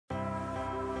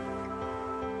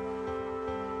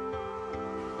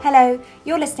Hello,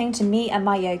 you're listening to Me and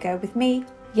My Yoga with me,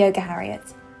 Yoga Harriet.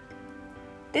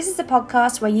 This is a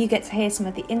podcast where you get to hear some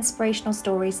of the inspirational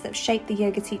stories that shape the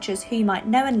yoga teachers who you might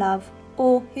know and love,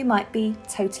 or who might be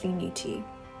totally new to you.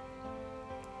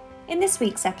 In this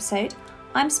week's episode,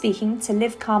 I'm speaking to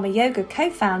Live Karma Yoga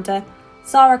co-founder,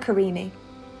 Zara Karimi.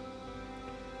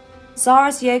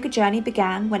 Zara's yoga journey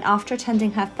began when, after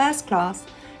attending her first class,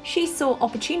 she saw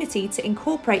opportunity to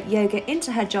incorporate yoga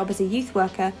into her job as a youth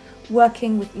worker,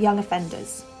 working with young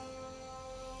offenders.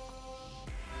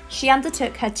 She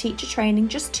undertook her teacher training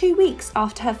just 2 weeks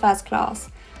after her first class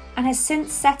and has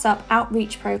since set up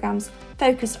outreach programs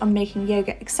focused on making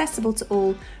yoga accessible to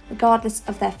all, regardless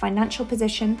of their financial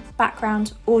position,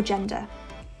 background, or gender.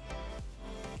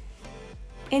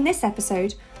 In this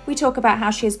episode, we talk about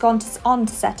how she has gone on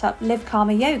to set up Live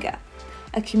Karma Yoga,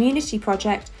 a community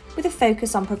project with a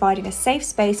focus on providing a safe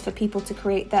space for people to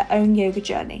create their own yoga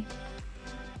journey.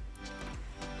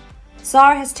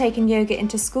 Zara has taken yoga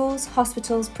into schools,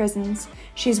 hospitals, prisons.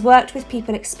 She's worked with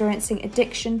people experiencing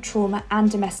addiction, trauma, and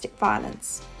domestic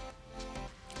violence.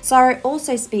 Zara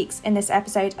also speaks in this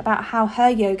episode about how her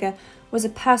yoga was a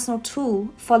personal tool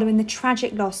following the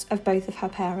tragic loss of both of her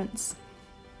parents.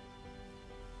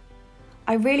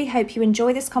 I really hope you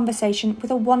enjoy this conversation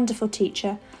with a wonderful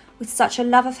teacher with such a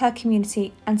love of her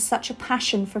community and such a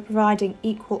passion for providing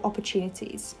equal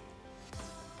opportunities.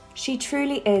 She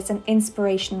truly is an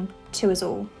inspiration to us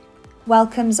all.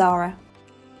 Welcome, Zara.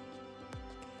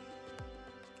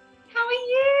 How are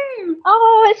you?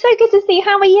 Oh, it's so good to see you.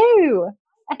 How are you?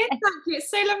 Good, thank you.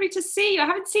 It's so lovely to see you. I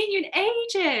haven't seen you in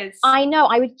ages. I know.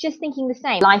 I was just thinking the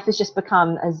same. Life has just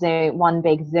become one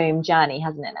big Zoom journey,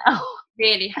 hasn't it now?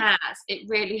 Really has. It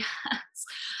really has.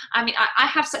 I mean, I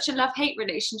have such a love-hate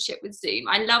relationship with Zoom.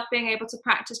 I love being able to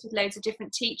practice with loads of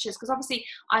different teachers because obviously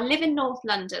I live in North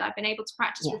London. I've been able to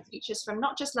practice with teachers from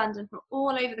not just London, from all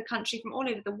over the country, from all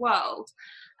over the world.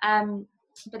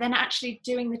 But then actually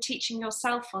doing the teaching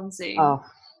yourself on Zoom. Oh,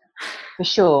 for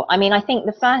sure. I mean, I think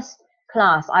the first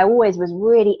class, I always was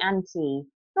really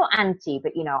not anti,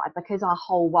 but because our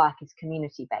whole work is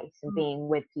community-based and being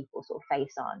with people sort of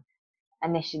face on,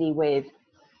 initially with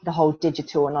the whole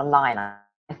digital and online, I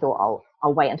thought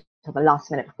I'll wait until the last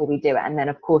minute before we do it. And then,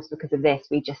 of course, because of this,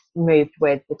 we just moved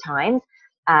with the times.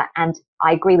 And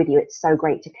I agree with you. It's so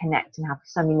great to connect and have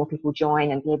so many more people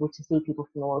join and be able to see people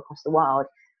from all across the world.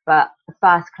 But the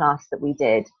first class that we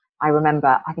did, I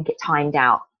remember, I think it timed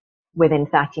out within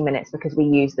 30 minutes because we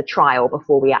used the trial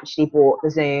before we actually bought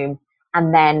the Zoom.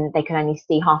 And then they could only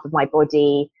see half of my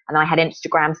body. And I had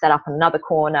Instagram set up in another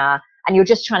corner. And you're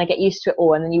just trying to get used to it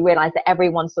all. And then you realize that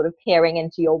everyone's sort of peering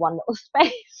into your one little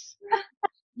space.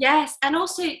 Yes. And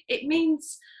also it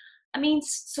means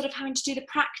sort of having to do the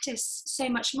practice so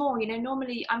much more.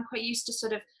 Normally I'm quite used to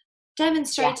sort of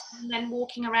demonstrating and then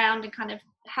walking around and kind of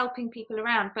helping people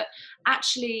around. But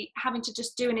actually having to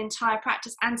just do an entire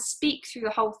practice and speak through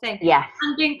the whole thing. Yes.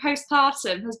 And being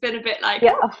postpartum has been a bit like,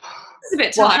 it's a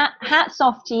bit tight. Well, hats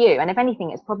off to you. And if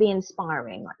anything, it's probably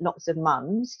inspiring like lots of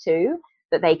mums too,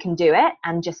 that they can do it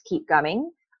and just keep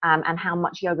going, and how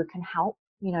much yoga can help,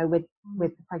 with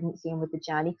the pregnancy and with the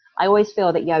journey. I always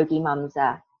feel that yogi mums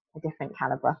are a different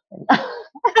caliber.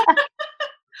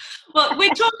 Well,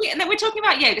 we're talking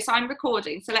about yoga, so I'm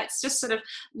recording. So let's just sort of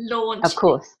launch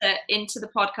into the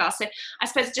podcast. So I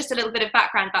suppose just a little bit of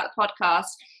background about the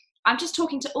podcast. I'm just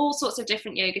talking to all sorts of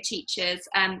different yoga teachers,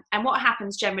 and what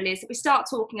happens generally is that we start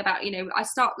talking about, I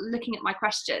start looking at my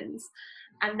questions,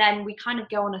 and then we kind of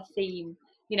go on a theme.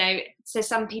 So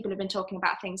some people have been talking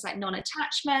about things like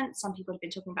non-attachment. Some people have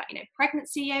been talking about,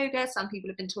 pregnancy yoga. Some people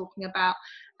have been talking about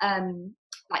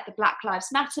like the Black Lives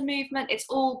Matter movement. It's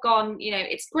all gone,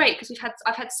 it's great because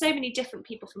I've had so many different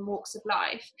people from walks of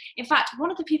life. In fact,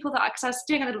 one of the people because I was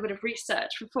doing a little bit of research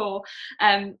before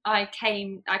I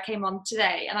came on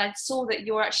today, and I saw that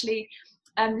you're actually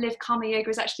Live Karma Yoga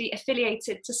is actually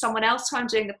affiliated to someone else who I'm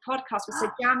doing the podcast with,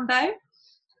 so Jambo.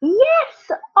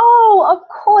 Yes. Oh, of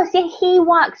course. Yeah, he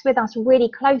works with us really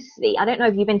closely. I don't know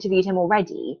if you've interviewed him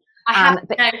already. I have.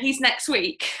 But no, he's next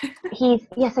week.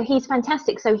 So he's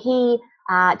fantastic. So he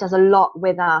does a lot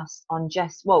with us on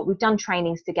we've done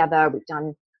trainings together, we've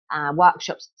done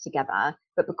workshops together,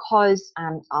 but because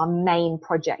our main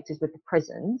project is with the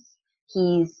prisons,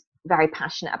 he's very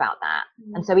passionate about that.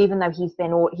 And so even though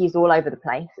he's all over the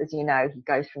place, as you know, he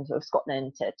goes from sort of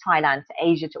Scotland to Thailand to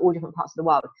Asia to all different parts of the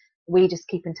world, we just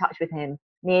keep in touch with him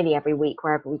nearly every week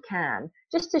wherever we can,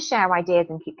 just to share ideas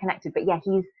and keep connected. But yeah,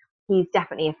 he's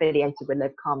definitely affiliated with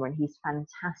Live Karma, and he's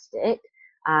fantastic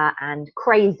and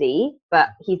crazy, but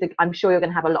I'm sure you're going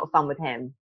to have a lot of fun with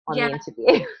him. on the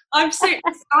interview.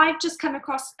 I've just come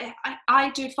across, I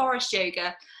do forest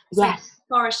yoga. So yes.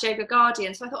 Forest Yoga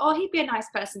Guardian. So I thought, oh, he'd be a nice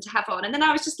person to have on. And then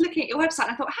I was just looking at your website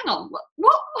and I thought, hang on,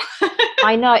 what?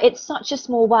 I know, it's such a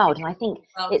small world. And I think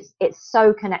it's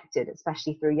so connected,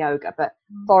 especially through yoga. But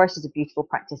forest is a beautiful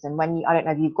practice. And I don't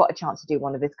know if you've got a chance to do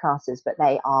one of his classes, but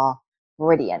they are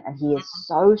brilliant. And he is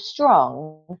so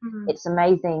strong. It's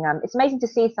amazing. It's amazing to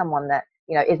see someone that,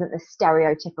 isn't the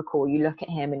stereotypical. You look at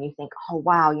him and you think, oh,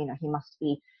 wow, he must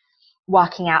be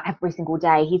working out every single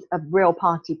day. He's a real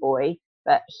party boy,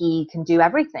 but he can do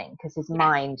everything because his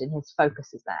mind and his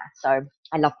focus is there. So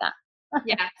I love that.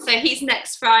 Yeah, so he's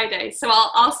next Friday. So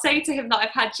I'll say to him that I've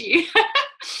had you.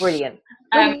 Brilliant.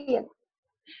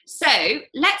 So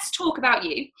let's talk about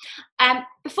you.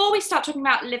 Before we start talking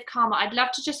about Live Karma, I'd love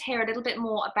to just hear a little bit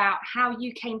more about how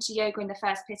you came to yoga in the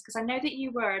first place, because I know that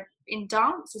you were in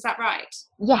dance. Is that right?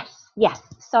 Yes.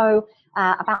 So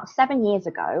about 7 years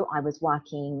ago, I was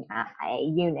working at a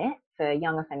unit for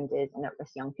young offenders and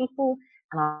at-risk young people,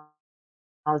 and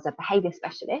I was a behaviour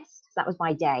specialist. So that was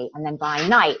by day, and then by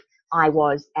night, I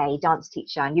was a dance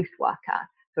teacher and youth worker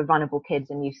for vulnerable kids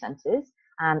and youth centres.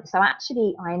 So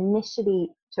actually, I initially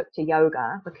took to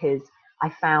yoga because I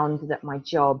found that my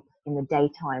job in the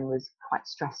daytime was quite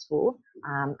stressful,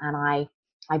 and I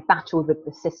battled with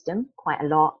the system quite a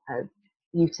lot of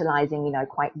utilising,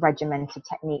 quite regimented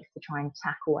techniques to try and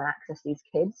tackle and access these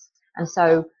kids. And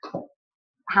so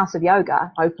House of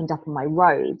Yoga opened up on my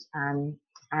road,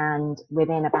 and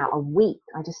within about a week,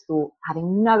 I just thought,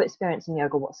 having no experience in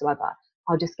yoga whatsoever,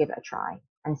 I'll just give it a try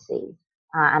and see.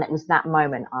 And it was that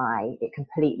moment it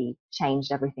completely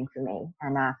changed everything for me.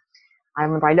 And I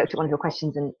remember I looked at one of your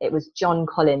questions, and it was John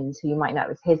Collins, who you might know, it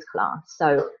was his class.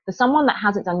 So for someone that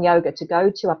hasn't done yoga, to go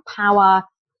to a power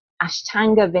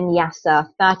Ashtanga Vinyasa,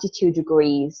 32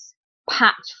 degrees,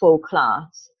 packed full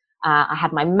class. I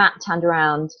had my mat turned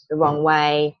around the wrong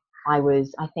way. I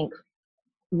was, I think,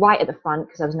 right at the front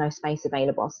because there was no space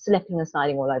available. I was slipping and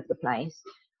sliding all over the place.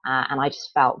 And I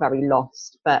just felt very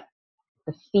lost. But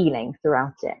the feeling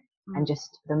throughout it and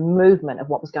just the movement of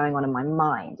what was going on in my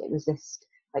mind, it was this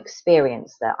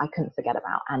experience that I couldn't forget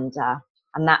about. And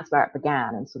that's where it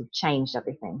began and sort of changed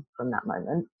everything from that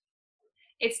moment.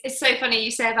 It's so funny you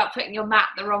say about putting your mat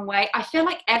the wrong way. I feel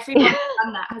like everyone who's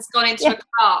done that has gone into a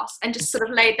class and just sort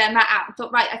of laid their mat out and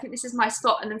thought, right, I think this is my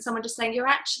spot. And then someone just saying, your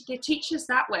teacher's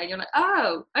that way. And you're like,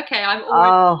 oh, okay. I'm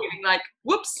always feeling like,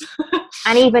 whoops.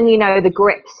 And even, the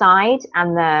grip side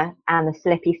and the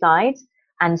slippy side.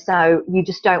 And so you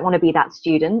just don't want to be that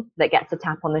student that gets a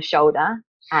tap on the shoulder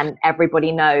and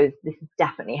everybody knows this is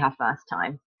definitely her first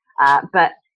time.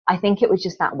 But I think it was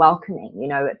just that welcoming,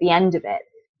 at the end of it.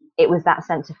 It was that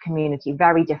sense of community,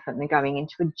 very different than going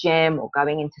into a gym or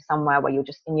going into somewhere where you're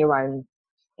just in your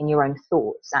own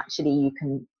thoughts. Actually, you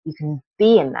can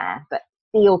be in there, but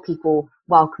feel people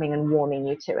welcoming and warming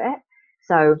you to it.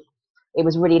 So it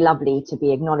was really lovely to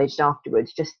be acknowledged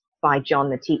afterwards, just by John,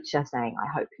 the teacher, saying, I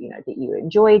hope, that you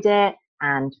enjoyed it.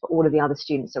 And for all of the other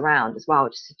students around as well,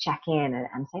 just to check in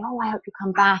and say, oh, I hope you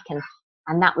come back.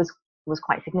 And that was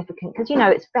quite significant because,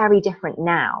 it's very different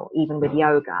now, even with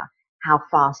yoga, how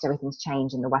fast everything's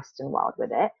changed in the Western world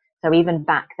with it. So even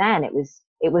back then, it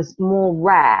was more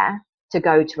rare to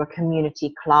go to a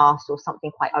community class or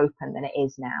something quite open than it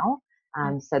is now.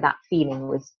 So that feeling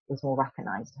was more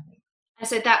recognised, I think. And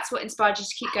so that's what inspired you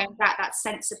to keep going back, that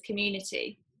sense of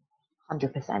community.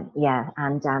 100%, yeah.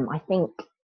 And I think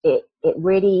it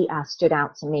really stood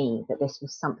out to me that this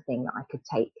was something that I could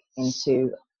take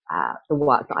into the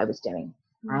work that I was doing.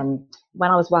 And when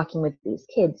I was working with these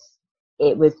kids,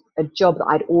 it was a job that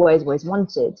I'd always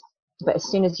wanted. But as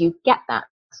soon as you get that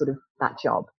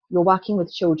job, you're working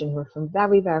with children who are from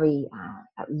very, very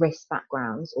at-risk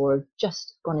backgrounds or have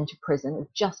just gone into prison,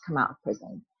 have just come out of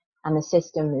prison. And the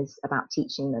system is about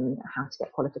teaching them how to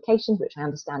get qualifications, which I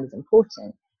understand is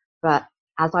important. But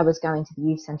as I was going to the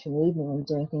youth centre in the evening and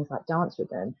doing things like dance with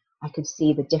them, I could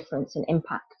see the difference and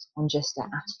impact on just their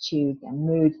attitude, their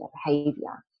mood, their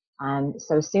behaviour. And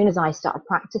so as soon as I started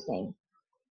practicing,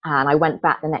 and I went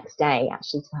back the next day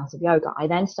actually to the House of Yoga, I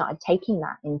then started taking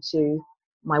that into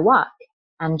my work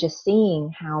and just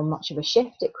seeing how much of a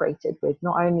shift it created with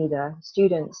not only the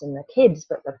students and the kids,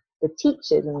 but the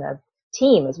teachers and the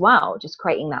team as well, just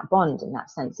creating that bond and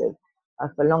that sense of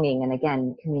belonging and,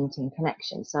 again, community and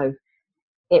connection. So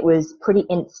it was pretty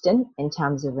instant in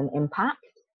terms of an impact,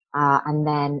 and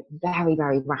then very,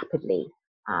 very rapidly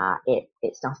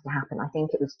it started to happen. I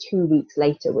think it was 2 weeks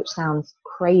later, which sounds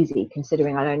crazy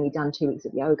considering I'd only done 2 weeks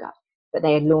of yoga, but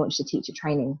they had launched a teacher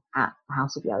training at the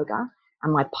House of Yoga.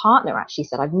 And my partner actually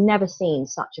said, I've never seen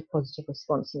such a positive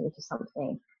response to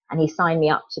something. and he signed me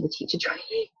up to the teacher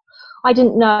training. I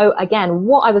didn't know, again,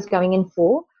 what I was going in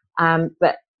for,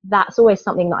 but that's always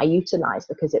something that I utilized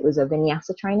because it was a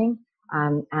vinyasa training.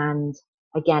 And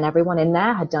again, everyone in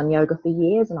there had done yoga for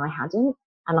years and I hadn't.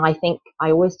 And I think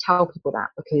I always tell people that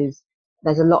because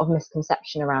there's a lot of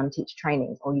misconception around teacher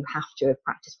trainings, or you have to have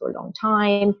practiced for a long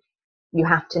time. You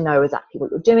have to know exactly what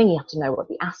you're doing. You have to know what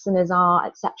the asanas are,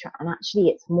 etc. And actually,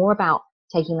 it's more about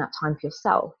taking that time for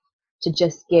yourself to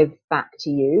just give back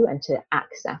to you and to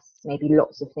access maybe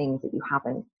lots of things that you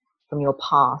haven't from your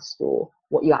past or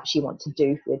what you actually want to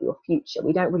do with your future.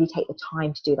 We don't really take the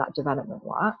time to do that development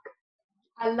work.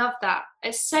 I love that.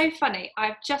 It's so funny.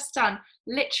 I've just done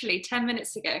literally 10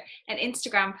 minutes ago an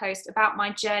Instagram post about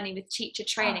my journey with teacher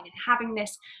training and having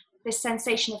this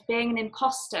sensation of being an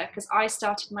imposter, because I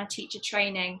started my teacher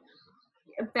training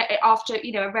after,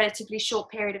 you know, a relatively short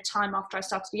period of time after I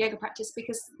started the yoga practice,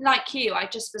 because like you, I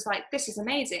just was like, this is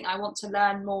amazing. I want to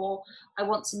learn more. I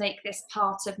want to make this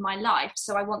part of my life.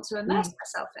 So I want to immerse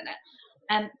myself in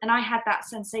it. And I had that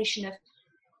sensation of,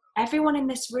 everyone in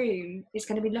this room is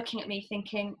going to be looking at me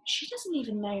thinking, she doesn't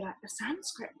even know like the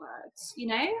Sanskrit words, you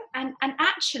know? And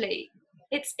actually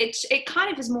it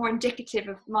kind of is more indicative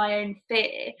of my own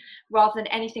fear rather than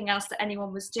anything else that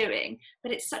anyone was doing.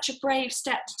 But it's such a brave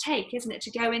step to take, isn't it?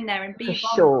 To go in there and be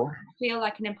vulnerable, feel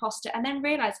like an imposter, and then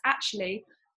realize, actually,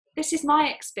 this is my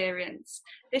experience.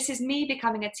 This is me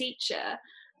becoming a teacher.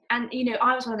 And, you know,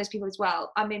 I was one of those people as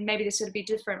well. I mean, maybe this would be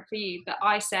different for you, but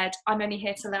I said, I'm only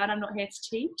here to learn. I'm not here to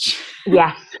teach.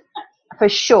 Yes, for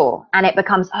sure. And it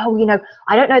becomes, oh, you know,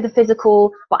 I don't know the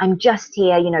physical, but I'm just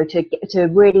here, you know, to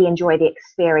really enjoy the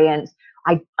experience.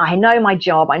 I know my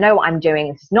job. I know what I'm doing.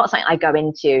 It's not something I go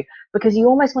into, because you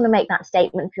almost want to make that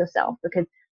statement for yourself. Because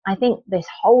I think this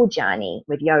whole journey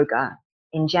with yoga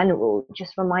in general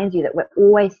just reminds you that we're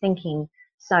always thinking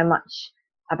so much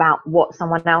about what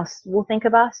someone else will think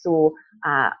of us, or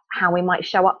how we might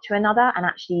show up to another. And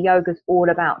actually, yoga's all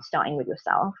about starting with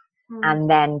yourself and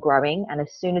then growing. And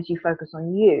as soon as you focus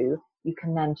on you, you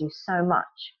can then do so much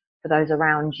for those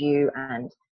around you and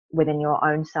within your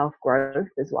own self-growth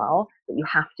as well. But you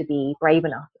have to be brave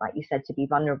enough, like you said, to be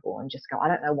vulnerable and just go, I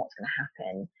don't know what's going to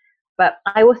happen. But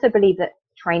I also believe that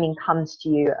training comes to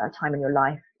you at a time in your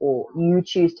life, or you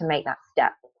choose to make that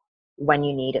step when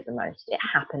you need it the most. It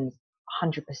happens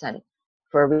 100%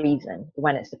 for a reason,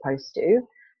 when it's supposed to.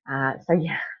 So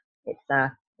yeah,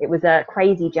 it was a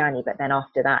crazy journey, but then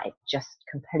after that it just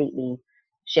completely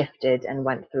shifted and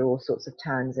went through all sorts of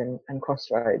turns and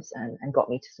crossroads and got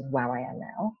me to sort of where I am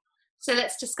now. So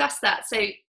let's discuss that. So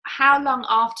how long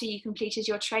after you completed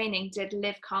your training did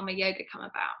Live Karma Yoga come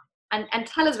about? And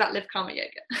tell us about Live Karma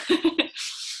Yoga.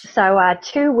 So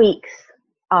 2 weeks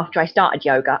after I started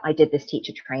yoga, I did this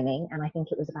teacher training, and I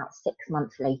think it was about 6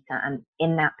 months later. And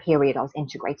in that period, I was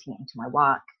integrating it into my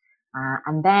work.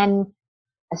 And then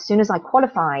as soon as I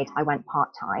qualified, I went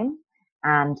part-time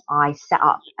and I set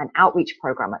up an outreach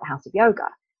program at the House of Yoga.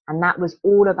 And that was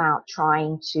all about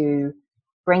trying to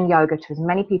bring yoga to as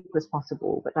many people as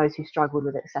possible, but those who struggled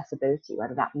with accessibility,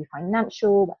 whether that be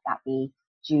financial, whether that be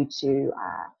due to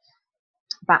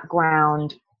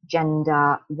background,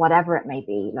 gender, whatever it may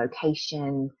be,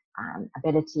 location,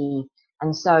 ability.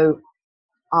 And so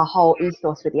our whole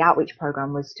ethos with the outreach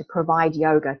program was to provide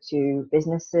yoga to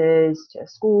businesses, to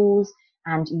schools,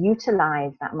 and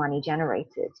utilize that money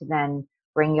generated to then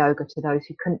bring yoga to those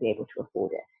who couldn't be able to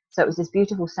afford it. So it was this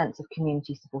beautiful sense of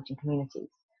community supporting communities.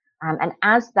 And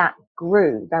as that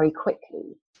grew very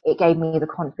quickly, it gave me the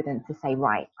confidence to say,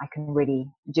 right, I can really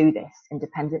do this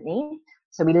independently.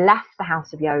 So we left the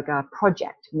House of Yoga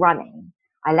project running.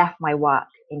 I left my work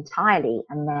entirely.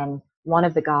 And then one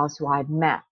of the girls who I had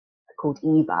met, called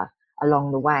Eva,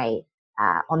 along the way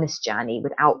on this journey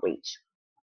with outreach,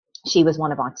 she was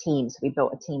one of our teams. We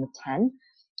built a team of 10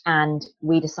 and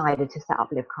we decided to set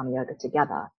up Live Karma Yoga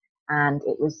together. And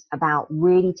it was about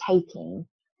really taking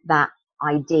that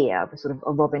idea of a sort of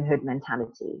a Robin Hood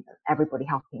mentality, of everybody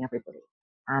helping everybody,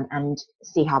 and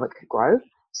see how it could grow.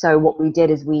 So what we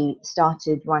did is we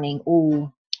started running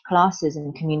all classes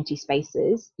in community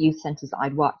spaces, youth centres that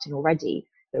I'd worked in already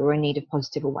that were in need of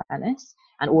positive awareness.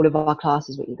 And all of our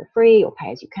classes were either free or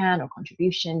pay as you can or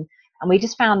contribution. And we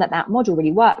just found that model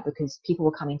really worked because people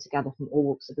were coming together from all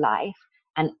walks of life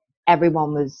and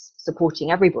everyone was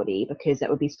supporting everybody, because there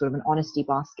would be sort of an honesty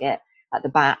basket at the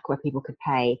back where people could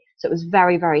pay. So it was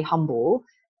very, very humble.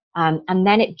 And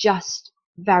then it just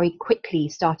very quickly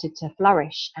started to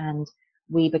flourish. And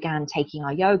we began taking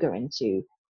our yoga into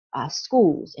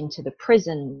schools, into the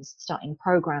prisons, starting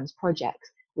programs, projects.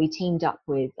 We teamed up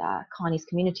with Carney's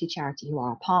Community Charity, who are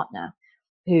our partner,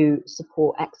 who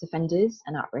support ex-offenders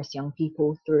and at-risk young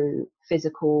people through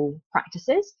physical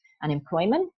practices and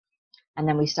employment. And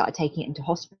then we started taking it into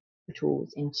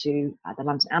hospitals, into the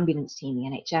London Ambulance Team, the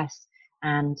NHS,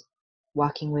 and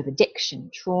working with addiction,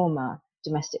 trauma,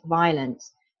 domestic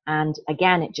violence. And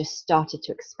again, it just started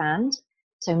to expand.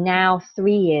 So now,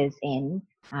 3 years in,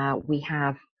 we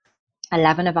have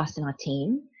 11 of us in our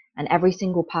team, and every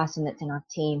single person that's in our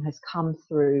team has come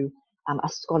through a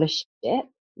scholarship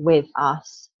with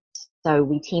us. So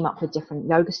we team up with different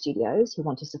yoga studios who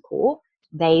want to support.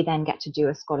 They then get to do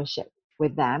a scholarship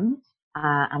with them,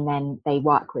 and then they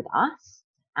work with us.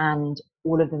 And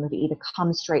all of them have either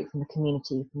come straight from the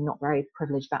community, from not very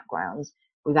privileged backgrounds.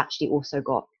 We've actually also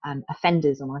got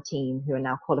offenders on our team who are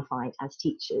now qualified as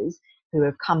teachers, who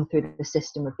have come through the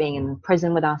system of being in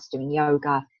prison with us, doing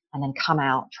yoga, and then come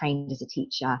out, trained as a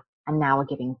teacher, and now are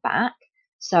giving back.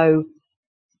 So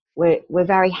we're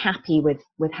very happy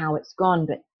with how it's gone.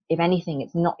 But if anything,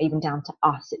 it's not even down to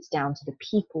us, it's down to the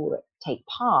people that take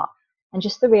part, and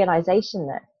just the realization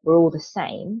that we're all the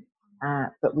same,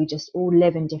 but we just all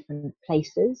live in different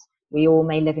places. We all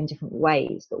may live in different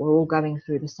ways, but we're all going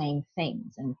through the same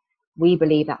things. And we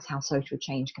believe that's how social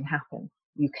change can happen.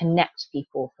 You connect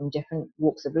people from different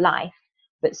walks of life,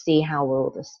 but see how we're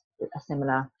all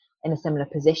in a similar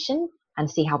position, and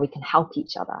see how we can help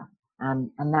each other.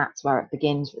 And that's where it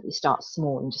begins, really. Start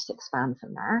small and just expand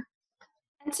from there.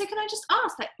 And so can I just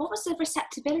ask, like, what was the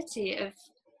receptibility of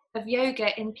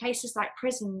yoga in places like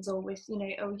prisons, or with,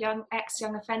 or young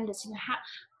offenders?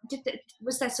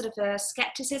 Was there sort of a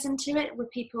skepticism to it? Were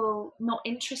people not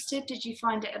interested? Did you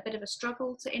find it a bit of a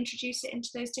struggle to introduce it into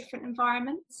those different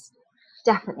environments?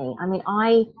 Definitely. I mean,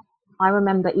 I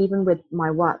remember even with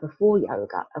my work before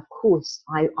yoga, of course,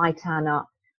 I turn up,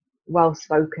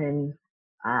 well-spoken,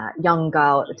 young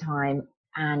girl at the time,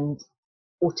 and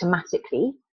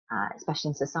automatically, especially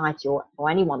in society, or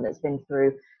anyone that's been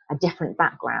through a different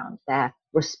background, their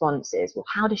response is, well,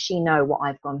 how does she know what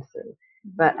I've gone through?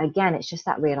 But again, it's just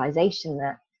that realization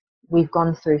that we've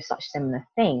gone through such similar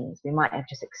things. We might have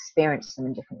just experienced them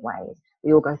in different ways.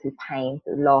 We all go through pain,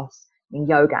 through loss. I mean,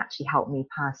 yoga actually helped me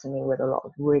personally with a lot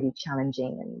of really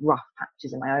challenging and rough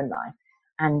patches in my own life.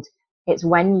 And it's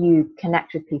when you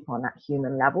connect with people on that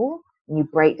human level, and you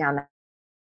break down that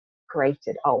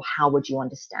created, how would you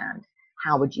understand?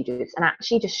 How would you do this? And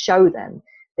actually just show them,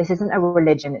 this isn't a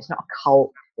religion, it's not a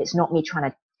cult, it's not me trying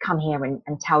to come here and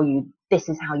tell you this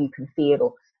is how you can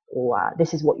feel, or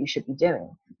this is what you should be doing,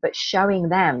 but showing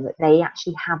them that they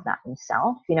actually have that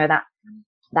themselves.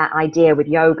 That idea with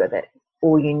yoga that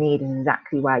all you need is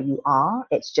exactly where you are.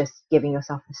 It's just giving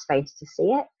yourself the space to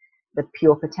see it. The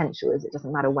pure potential is, it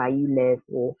doesn't matter where you live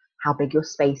or how big your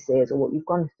space is or what you've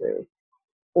gone through.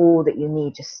 All that you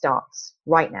need just starts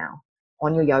right now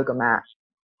on your yoga mat,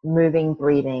 moving,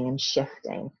 breathing and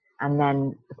shifting. And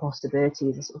then the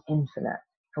possibilities are sort of infinite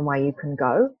from where you can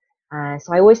go.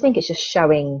 So I always think it's just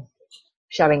showing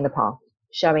the path,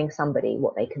 showing somebody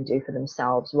what they can do for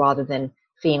themselves, rather than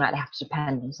feeling like they have to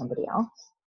depend on somebody else.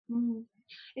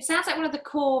 It sounds like one of the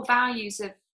core values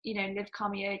of Live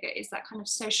Karma Yoga is that kind of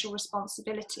social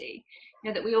responsibility,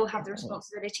 that we all have the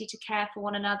responsibility to care for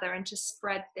one another and to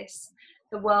spread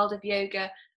the world of yoga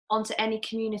onto any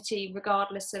community,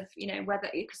 regardless of whether,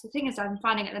 because the thing is, I'm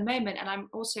finding at the moment, and I'm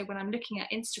also, when I'm looking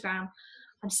at Instagram,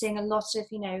 I'm seeing a lot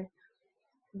of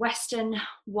Western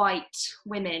white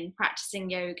women practicing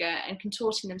yoga and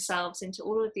contorting themselves into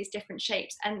all of these different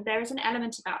shapes, and there is an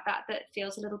element about that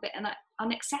feels a little bit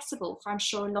inaccessible for, I'm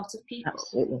sure, a lot of people.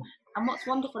 Absolutely. And what's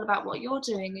wonderful about what you're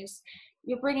doing is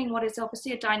you're bringing what is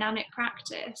obviously a dynamic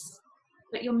practice,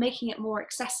 but you're making it more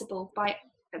accessible by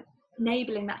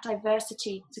enabling that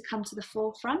diversity to come to the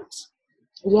forefront.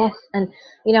 Yes, and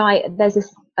there's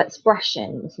this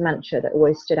expression, this mantra that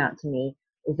always stood out to me,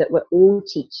 is that we're all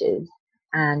teachers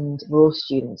and we're all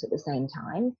students at the same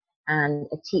time, and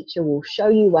a teacher will show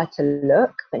you where to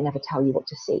look but never tell you what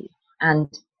to see. And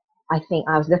I think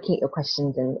I was looking at your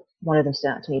questions, and one of them stood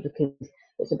out to me because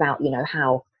it's about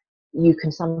how you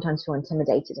can sometimes feel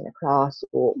intimidated in a class,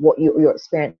 or what your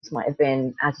experience might have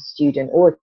been as a student or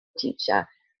a teacher.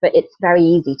 But it's very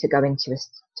easy to go into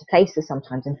places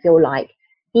sometimes and feel like,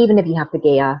 even if you have the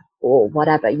gear or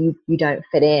whatever, you don't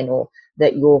fit in, or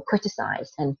that you're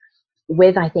criticized. And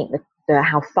with, I think, the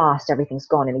how fast everything's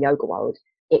gone in the yoga world,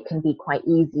 it can be quite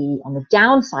easy on the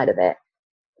downside of it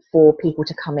for people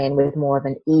to come in with more of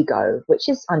an ego, which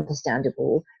is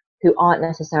understandable, who aren't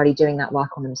necessarily doing that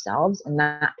work on themselves, and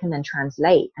that can then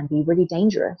translate and be really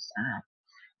dangerous.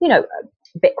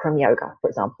 Bikram yoga, for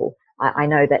example, I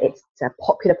know that it's a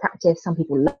popular practice. Some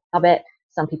people love it.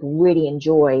 Some people really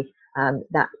enjoy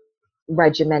that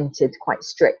regimented, quite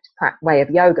strict way of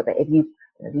yoga. But if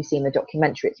you've seen the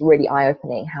documentary, it's really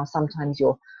eye-opening how sometimes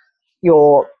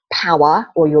your power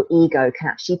or your ego can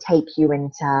actually take you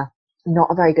into not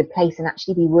a very good place and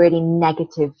actually be really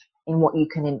negative in what you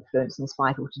can influence and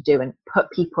inspire people to do and put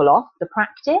people off the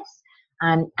practice.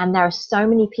 And there are so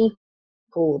many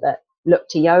people that look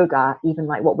to yoga, even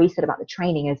like what we said about the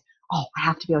training is, oh, I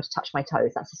have to be able to touch my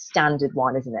toes. That's a standard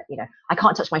one, isn't it? I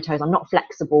can't touch my toes. I'm not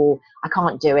flexible. I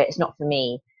can't do it. It's not for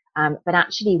me. But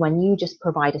actually, when you just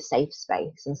provide a safe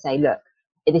space and say, look,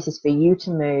 this is for you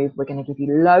to move. We're going to give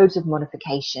you loads of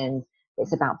modifications.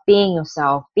 It's about being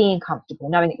yourself, being comfortable,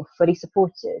 knowing that you're fully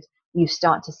supported. You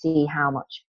start to see how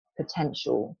much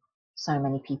potential so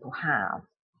many people have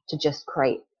to just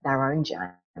create their own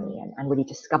journey and really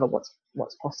discover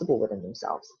what's possible within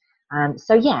themselves.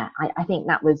 So yeah, I think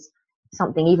that was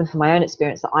something, even from my own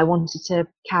experience, that I wanted to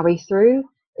carry through,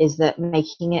 is that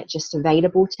making it just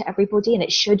available to everybody. And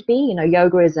it should be,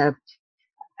 yoga is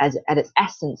at its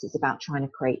essence, it's about trying to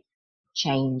create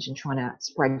change and trying to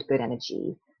spread good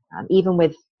energy. Even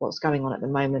with what's going on at the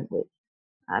moment with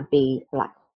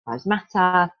Black Lives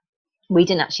Matter, we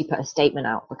didn't actually put a statement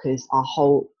out because our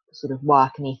whole sort of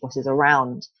work and ethos is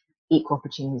around equal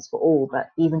opportunities for all. But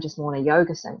even just more in a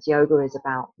yoga sense, yoga is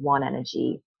about one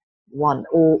energy,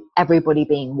 everybody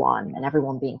being one and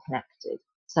everyone being connected.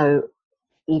 So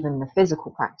even the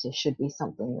physical practice should be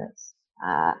something that's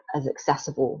as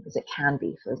accessible as it can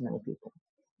be for as many people.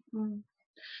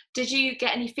 Did you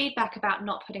get any feedback about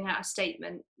not putting out a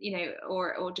statement,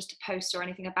 or just a post or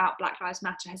anything about Black Lives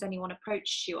Matter? Has anyone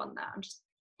approached you on that? I'm just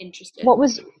interested. What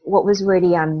was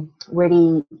really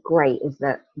really great is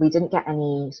that we didn't get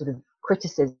any sort of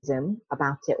criticism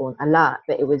about it or alert,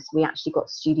 but we actually got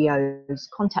studios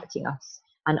contacting us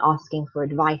and asking for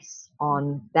advice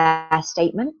on their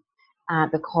statement,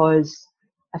 because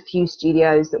a few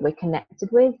studios that we're connected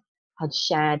with had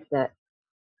shared that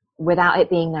without it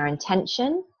being their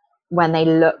intention, when they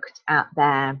looked at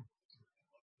their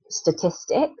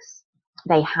statistics,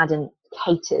 they hadn't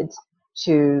catered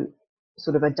to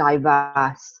sort of a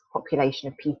diverse population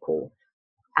of people,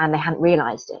 and they hadn't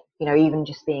realized it, even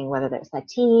just being whether it's their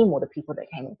team or the people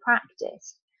that came in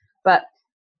practice. But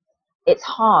it's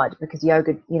hard because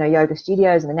yoga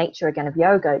studios and the nature again of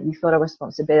yoga, you feel a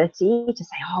responsibility to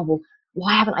say, oh, well,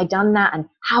 why haven't I done that? And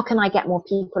how can I get more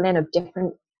people in of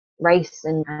different race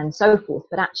and so forth?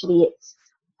 But actually it's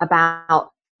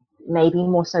about maybe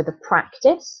more so the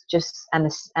practice and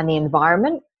the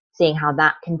environment, seeing how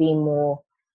that can be more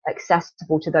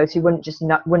accessible to those who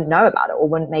wouldn't know about it, or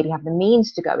wouldn't maybe have the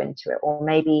means to go into it, or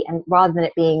maybe, and rather than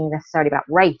it being necessarily about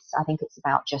race, I think it's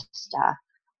about just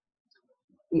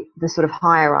the sort of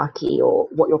hierarchy or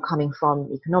what you're coming from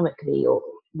economically or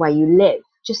where you live,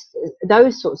 just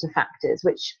those sorts of factors,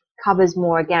 which covers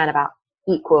more again about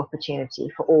equal opportunity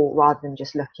for all, rather than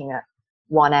just looking at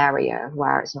one area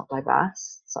where it's not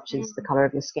diverse, such as the color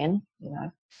of your skin.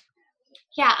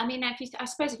 Yeah, I mean, I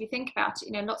suppose if you think about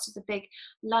it, lots of the big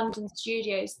London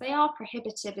studios, they are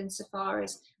prohibitive insofar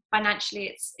as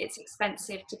financially it's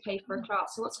expensive to pay for a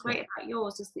class. So what's great about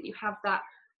yours is that you have that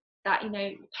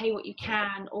pay what you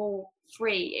can or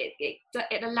free.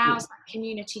 It allows that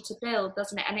community to build,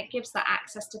 doesn't it? And it gives that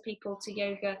access to people to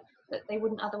yoga that they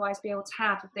wouldn't otherwise be able to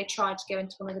have if they tried to go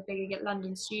into one of the bigger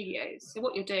London studios. So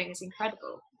what you're doing is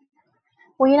incredible.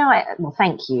 Well,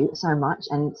 thank you so much,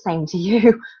 and same to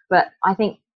you. But I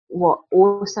think what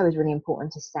also is really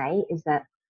important to say is that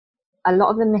a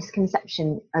lot of the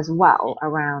misconception as well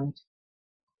around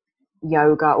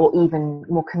yoga or even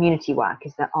more community work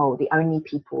is that, oh, the only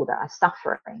people that are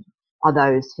suffering are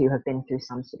those who have been through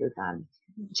some sort of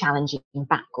challenging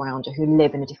background or who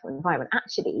live in a different environment.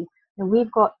 Actually,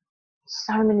 we've got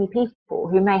so many people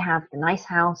who may have the nice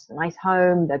house, the nice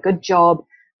home, the good job,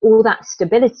 all that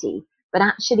stability, but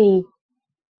actually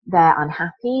they're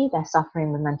unhappy, they're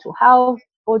suffering with mental health,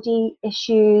 body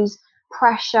issues,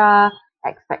 pressure,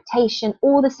 expectation,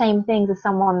 all the same things as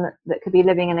someone that could be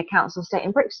living in a council estate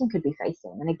in Brixton could be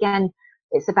facing. And again,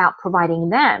 it's about providing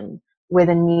them with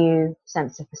a new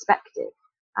sense of perspective.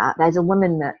 There's a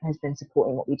woman that has been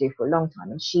supporting what we do for a long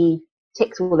time, and she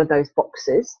ticks all of those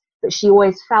boxes, but she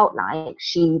always felt like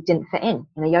she didn't fit in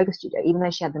a yoga studio, even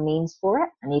though she had the means for it,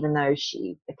 and even though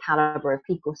the caliber of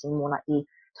people seemed more like the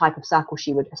type of circle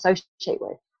she would associate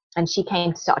with. And she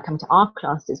started coming to our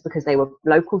classes because they were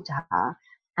local to her.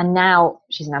 And now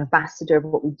she's an ambassador of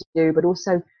what we do, but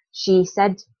also she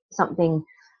said something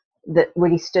that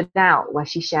really stood out, where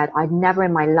she shared, I'd never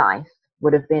in my life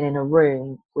would have been in a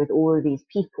room with all of these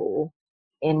people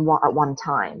at one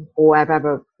time, or I've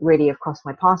ever really have crossed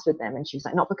my paths with them. And she was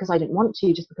like, not because I didn't want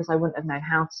to, just because I wouldn't have known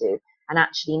how to. And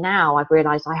actually now I've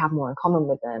realized I have more in common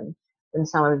with them than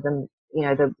some of them, you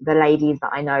know, the ladies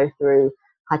that I know through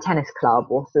her tennis club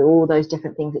or through all those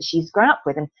different things that she's grown up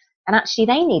with. And actually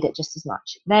they need it just as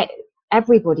much.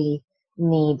 Everybody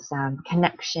needs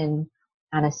connection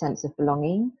and a sense of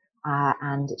belonging.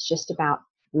 And it's just about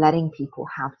letting people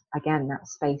have, again, that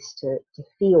space to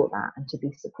feel that and to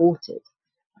be supported,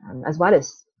 as well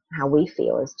as how we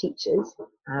feel as teachers,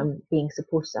 being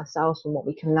supported ourselves from what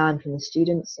we can learn from the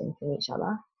students and from each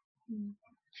other.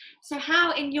 So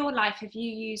how in your life have you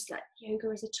used like yoga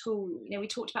as a tool? You know, we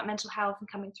talked about mental health and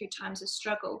coming through times of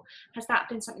struggle. Has that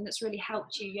been something that's really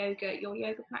helped you, your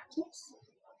yoga practice?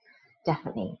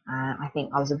 Definitely. I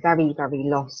think I was a very, very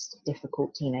lost,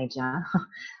 difficult teenager,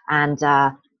 and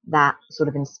that sort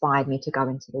of inspired me to go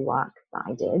into the work that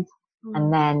I did.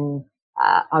 And then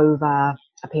over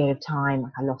a period of time,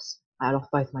 like I lost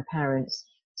both my parents.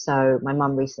 So my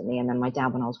mum recently, and then my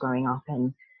dad when I was growing up.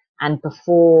 And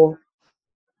before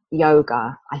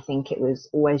yoga, I think it was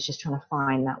always just trying to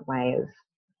find that way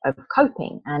of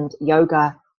coping. And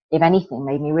yoga, if anything,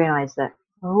 made me realize that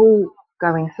we're all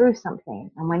going through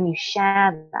something. And when you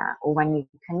share that, or when you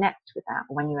connect with that,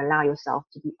 or when you allow yourself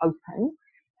to be open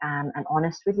and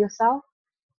honest with yourself,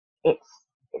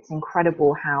 it's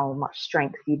incredible how much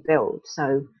strength you build.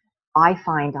 So I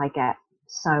find I get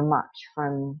so much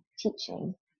from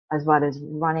teaching, as well as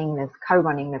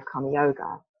co-running Live Karma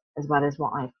Yoga, as well as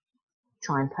what I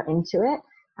try and put into it.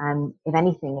 And if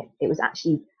anything, it was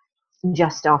actually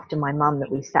just after my mum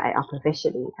that we set it up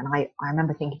officially. And I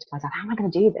remember thinking to myself, how am I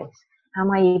going to do this? How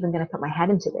am I even going to put my head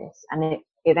into this? And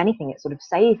if anything, it sort of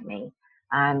saved me.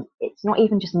 It's not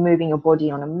even just moving your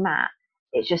body on a mat.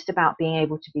 It's just about being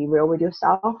able to be real with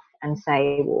yourself and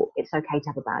say, well, it's okay to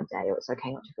have a bad day, or it's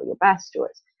okay not to feel your best,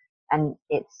 and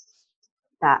it's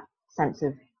that sense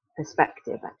of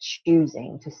perspective, that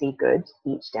choosing to see good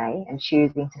each day and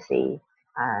choosing to see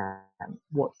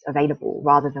what's available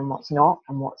rather than what's not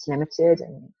and what's limited.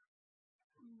 And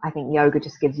I think yoga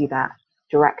just gives you that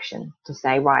direction to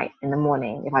say, right, in the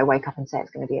morning, if I wake up and say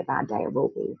it's going to be a bad day, it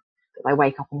will be. If I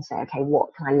wake up and say, okay,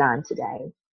 what can I learn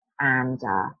today? And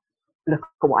look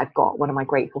at what I've got. What am I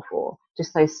grateful for?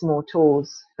 Just those small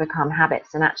tools become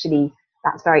habits. And actually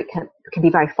that's can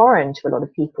be very foreign to a lot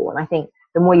of people. And I think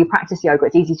the more you practice yoga,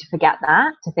 it's easy to forget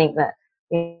that, to think that,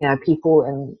 you know, people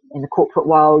in the corporate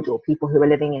world, or people who are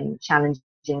living in challenging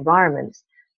environments,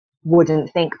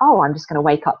 wouldn't think, oh, I'm just going to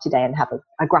wake up today and have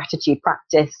a gratitude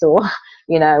practice, or,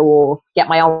 you know, or get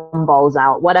my arm bowls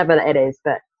out, whatever it is.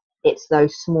 But it's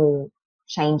those small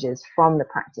changes from the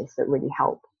practice that really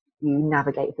help you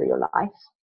navigate through your life.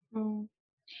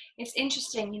 It's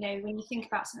interesting, you know, when you think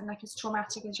about something like as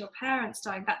traumatic as your parents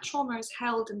dying, that trauma is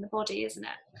held in the body, isn't it?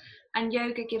 And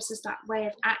yoga gives us that way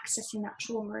of accessing that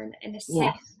trauma in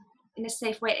a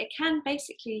safe way. It can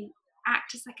basically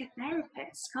act as like a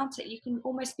therapist, can't it? You can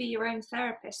almost be your own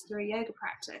therapist through a yoga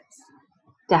practice.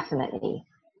 Definitely.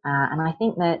 And I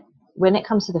think that when it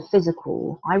comes to the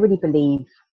physical, I really believe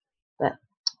that,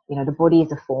 you know, the body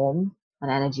is a form and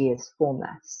energy is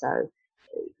formless. So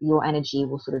your energy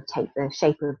will sort of take the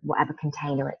shape of whatever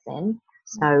container it's in.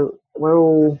 So we're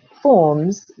all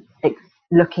forms,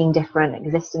 looking different,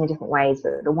 existing in different ways.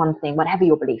 But the one thing, whatever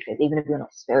your belief is, even if you're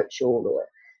not spiritual or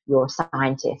you're a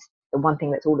scientist, the one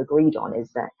thing that's all agreed on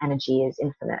is that energy is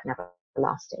infinite and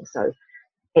everlasting. So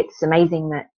it's amazing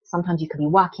that sometimes you can be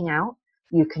working out,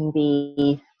 you can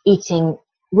be eating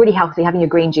really healthy, having your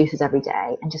green juices every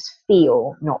day, and just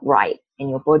feel not right in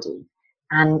your body.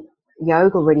 And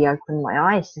yoga really opened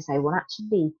my eyes to say, well,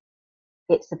 actually,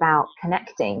 it's about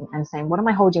connecting and saying, what am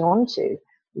I holding on to?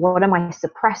 What am I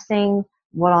suppressing?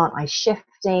 What aren't I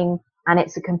shifting? And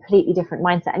it's a completely different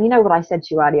mindset. And you know what I said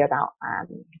to you earlier about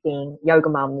being yoga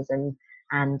mums and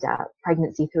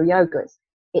pregnancy through yoga?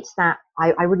 It's that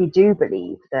I really do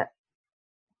believe that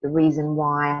the reason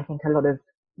why I think a lot of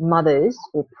mothers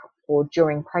or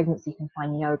during pregnancy can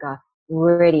find yoga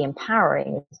really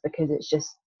empowering is because it's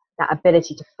just that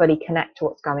ability to fully connect to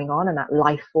what's going on and that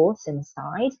life force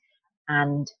inside,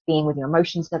 and being with your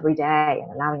emotions every day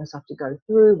and allowing yourself to go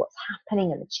through what's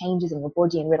happening and the changes in your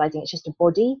body, and realizing it's just a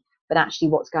body, but actually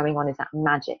what's going on is that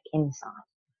magic inside.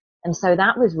 And so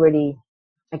that was really,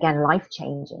 again,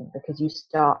 life-changing, because you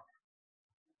start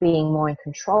being more in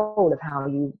control of how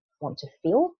you want to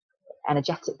feel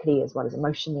energetically as well as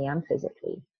emotionally and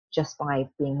physically, just by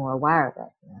being more aware of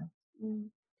it. You know?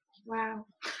 Wow.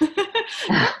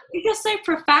 You're so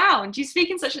profound. You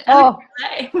speak in such an eloquent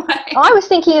way. I was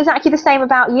thinking exactly the same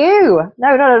about you.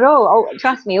 No, not at all. Oh,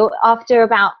 trust me, after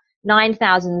about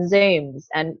 9,000 Zooms,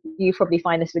 and you probably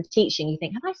find this with teaching. You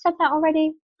think, have I said that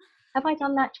already? Have I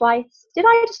done that twice? Did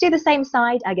I just do the same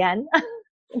side again?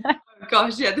 Oh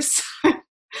gosh, yeah. This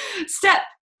step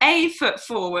a foot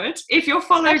forward if you're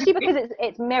following. Especially because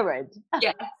it's mirrored.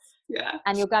 Yeah. Yeah.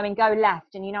 And you're going, go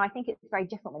left. And, I think it's very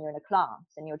different when you're in a class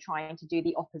and you're trying to do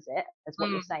the opposite as what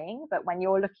you're saying. But when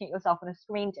you're looking at yourself on a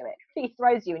screen, do it. It really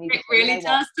throws you. And you it just really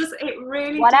does. It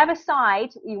really whatever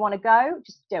side you want to go,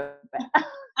 just do it.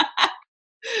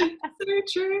 So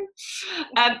true.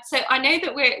 So I know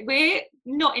that we're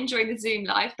not enjoying the Zoom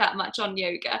life that much on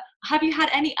yoga. Have you had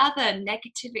any other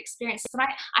negative experiences? And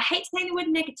I hate saying the word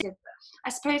negative, but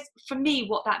I suppose for me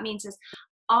what that means is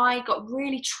I got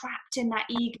really trapped in that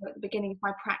ego at the beginning of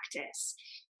my practice,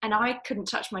 and I couldn't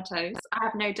touch my toes. I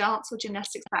have no dance or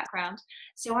gymnastics background,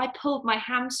 so I pulled my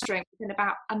hamstring within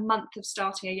about a month of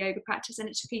starting a yoga practice, and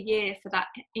it took a year for that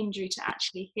injury to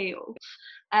actually heal.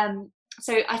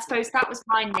 So I suppose that was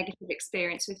my negative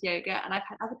experience with yoga, and I've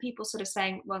had other people sort of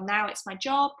saying, well, now it's my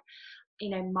job,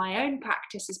 my own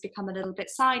practice has become a little bit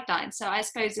sidelined. So I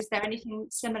suppose, is there anything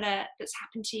similar that's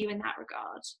happened to you in that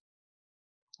regard?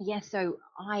 Yeah, so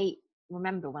I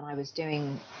remember when I was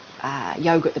doing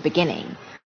yoga at the beginning,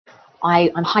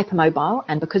 I'm hypermobile,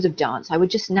 and because of dance, I would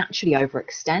just naturally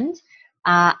overextend.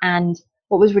 And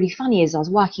what was really funny is I was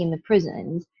working in the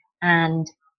prisons, and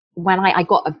when I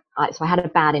had a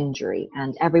bad injury,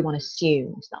 and everyone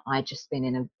assumed that I'd just been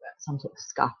in some sort of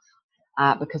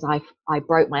scuff because I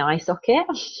broke my eye socket,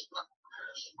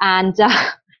 and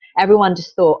everyone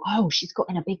just thought, oh, she's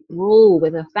got in a big brawl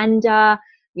with a fender.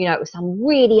 It was some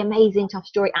really amazing, tough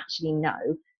story. Actually, no,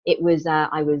 it was,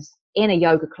 I was in a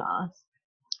yoga class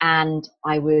and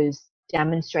I was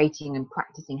demonstrating and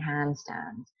practicing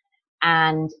handstands,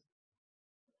 and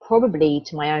probably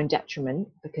to my own detriment,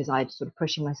 because I'd sort of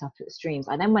pushing myself to extremes,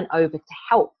 I then went over to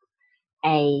help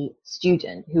a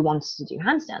student who wanted to do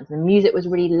handstands. The music was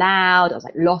really loud. I was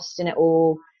like lost in it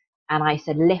all. And I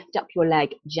said, lift up your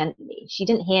leg gently. She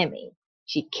didn't hear me.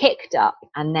 She kicked up,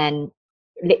 and then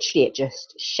literally it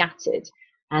just shattered.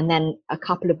 And then a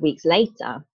couple of weeks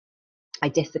later, I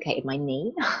dislocated my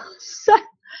knee. So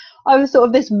I was sort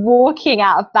of this walking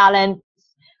out of balance.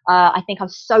 I think I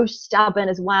was so stubborn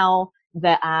as well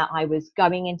that I was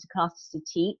going into classes to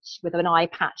teach with an eye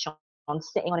patch on,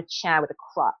 sitting on a chair with a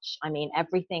crutch. I mean,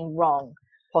 everything wrong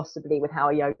possibly with how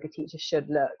a yoga teacher should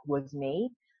look was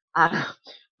me.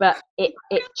 But it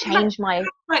changed my...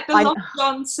 Like the Long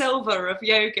John Silver of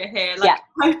yoga here. Like,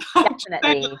 yeah,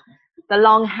 definitely. The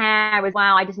long hair as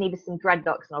well. I just needed some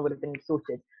dreadlocks and I would have been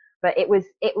sorted. But it was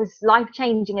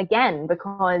life-changing again,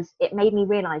 because it made me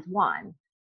realise, one,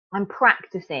 I'm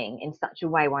practicing in such a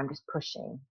way where I'm just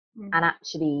pushing. And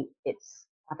actually it's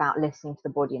about listening to the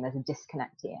body, and there's a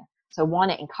disconnect here. So one,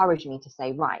 it encouraged me to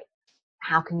say, right,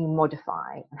 how can you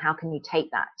modify and how can you take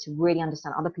that to really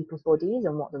understand other people's bodies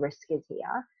and what the risk is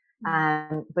here?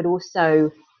 But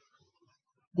also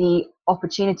the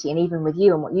opportunity, and even with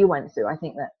you and what you went through, I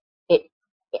think that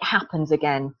it happens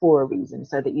again for a reason,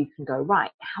 so that you can go,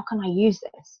 right, how can I use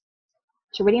this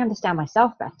to really understand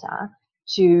myself better,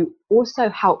 to also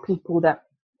help people that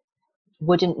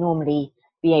wouldn't normally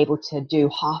be able to do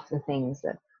half the things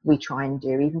that we try and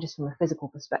do, even just from a physical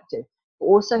perspective, but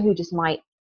also who just might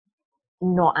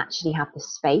not actually have the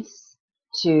space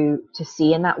to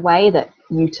see in that way that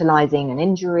utilizing an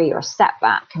injury or a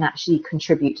setback can actually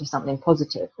contribute to something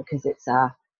positive, because it's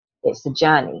a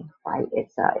journey, right?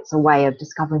 It's a way of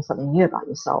discovering something new about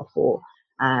yourself, or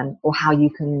how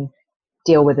you can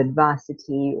deal with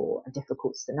adversity or a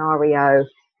difficult scenario.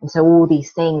 And so all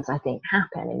these things, I think,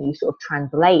 happen, and you sort of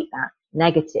translate that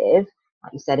negative,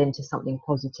 like you said, into something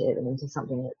positive and into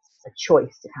something that's a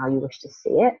choice of how you wish to see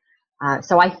it.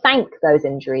 So I thank those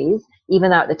injuries,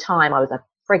 even though at the time I was a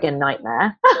friggin'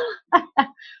 nightmare.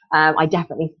 I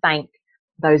definitely thank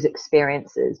those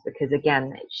experiences, because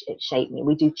again, it shaped me.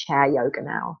 We do chair yoga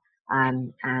now,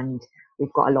 and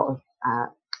we've got a lot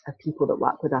of people that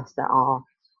work with us that are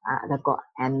they've got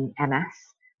MS,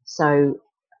 so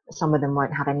some of them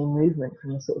won't have any movement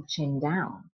from the sort of chin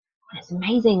down. And it's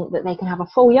amazing that they can have a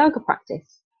full yoga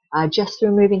practice just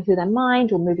through moving through their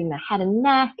mind, or moving their head and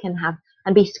neck,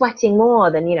 and be sweating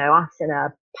more than us in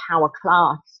a power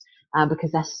class,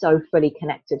 because they're so fully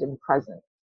connected and present.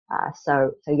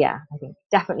 So yeah, I think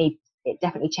it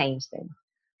definitely changed things.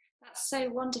 That's so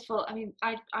wonderful. I mean,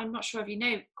 I'm not sure if you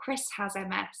know, Chris has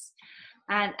MS.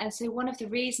 And so one of the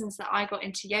reasons that I got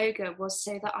into yoga was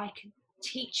so that I could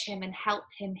teach him and help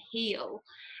him heal.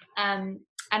 And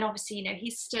obviously,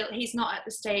 he's not at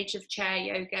the stage of chair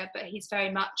yoga, but he's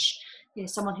very much,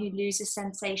 someone who loses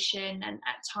sensation and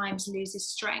at times loses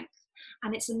strength.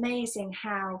 And it's amazing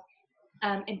how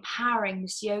empowering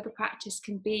this yoga practice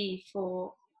can be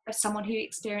for someone who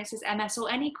experiences MS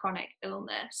or any chronic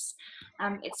illness.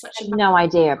 It's such no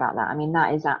idea about that. I mean,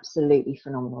 that is absolutely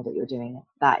phenomenal that you're doing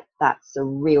it. That's a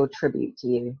real tribute to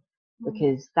you,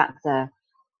 because that's a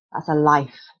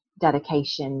life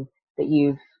dedication that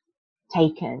you've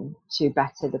taken to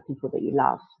better the people that you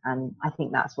love. And I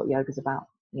think that's what yoga's about.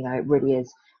 You know, it really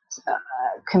is.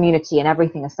 Community and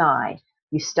everything aside,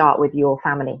 you start with your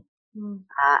family,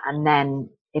 and then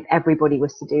if everybody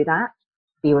was to do that,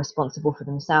 be responsible for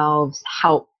themselves,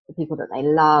 help the people that they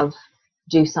love,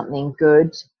 do something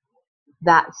good.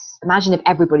 Imagine if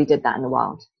everybody did that in the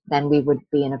world, then we would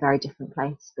be in a very different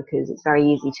place, because it's very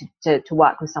easy to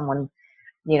work with someone,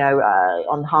 you know,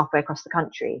 on halfway across the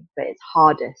country, but it's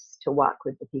hardest to work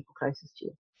with the people closest to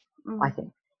you, I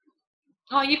think.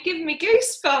 Oh, you've given me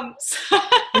goosebumps.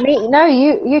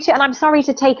 You too. And I'm sorry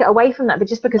to take it away from that, but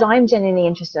just because I'm genuinely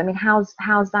interested. I mean, how's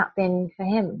that been for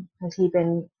him?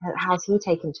 How's he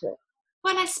taken to it?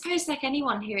 Well, I suppose like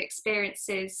anyone who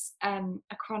experiences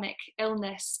a chronic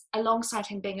illness, alongside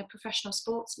him being a professional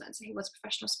sportsman, so he was a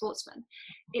professional sportsman,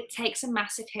 it takes a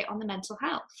massive hit on the mental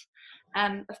health,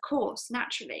 of course,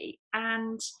 naturally.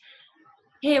 And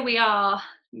here we are,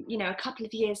 you know, a couple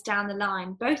of years down the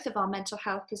line, both of our mental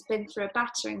health has been through a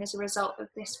battering as a result of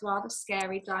this rather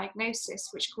scary diagnosis,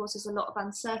 which causes a lot of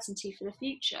uncertainty for the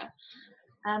future.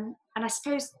 And I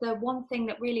suppose the one thing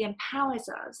that really empowers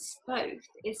us both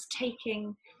is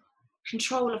taking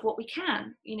control of what we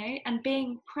can, you know, and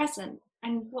being present.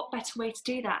 And what better way to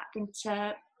do that than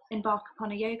to embark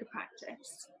upon a yoga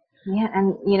practice? Yeah,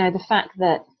 and you know, the fact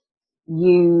that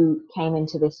you came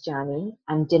into this journey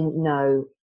and didn't know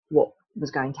what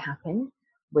was going to happen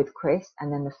with Chris,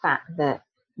 and then the fact that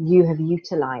you have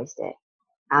utilized it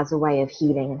as a way of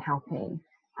healing and helping.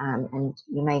 And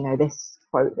you may know this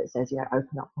quote that says, you know,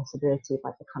 open up possibility by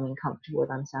becoming comfortable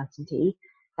with uncertainty.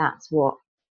 That's what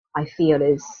I feel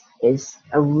is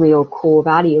a real core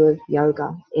value of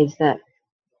yoga, is that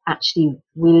actually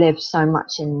we live so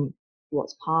much in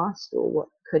what's past or what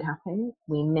could happen.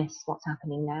 We miss what's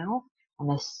happening now, and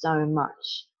there's so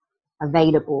much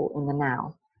available in the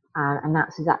now. And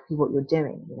that's exactly what you're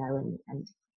doing, you know. And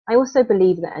I also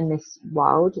believe that in this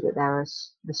world that there are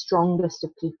the strongest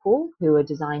of people who are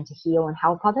designed to heal and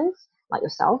help others, like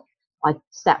yourself, are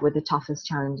set with the toughest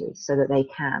challenges so that they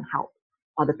can help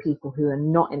other people who are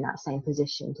not in that same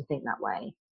position to think that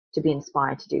way, to be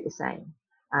inspired to do the same.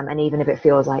 And even if it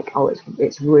feels like, oh,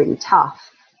 it's really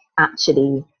tough,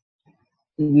 actually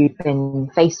you've been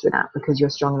faced with that because you're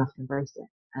strong enough to embrace it.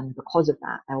 And because of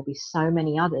that, there will be so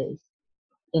many others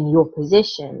in your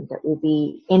position that will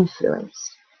be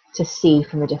influenced to see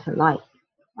from a different light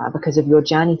because of your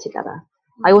journey together.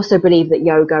 I also believe that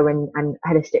yoga and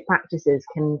holistic practices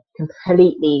can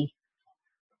completely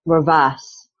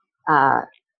reverse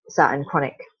certain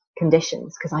chronic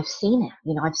conditions, because I've seen it,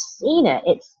 you know,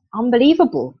 it's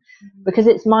unbelievable, because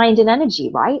it's mind and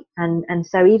energy, right? And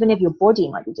so even if your body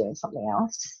might be doing something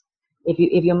else, if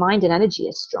your mind and energy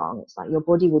is strong, it's like your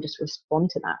body will just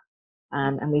respond to that.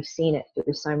 And we've seen it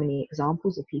through so many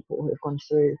examples of people who have gone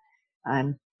through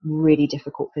really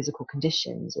difficult physical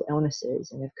conditions or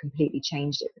illnesses and have completely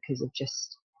changed it because of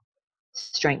just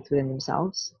strength within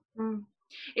themselves.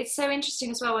 It's so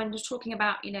interesting as well when you're talking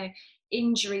about, you know,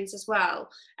 injuries as well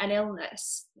and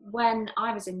illness. When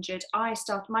I was injured,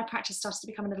 my practice started to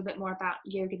become a little bit more about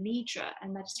yoga nidra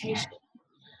and meditation. Yeah.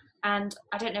 And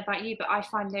I don't know about you, but I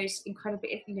find those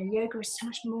incredibly, you know, yoga is so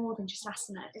much more than just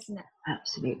asana, isn't it?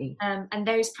 Absolutely. And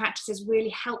those practices really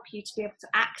help you to be able to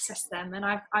access them. And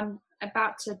I'm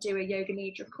about to do a yoga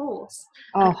nidra course.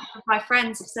 And my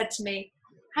friends have said to me,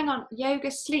 hang on,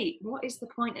 yoga sleep, what is the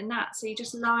point in that? So you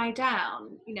just lie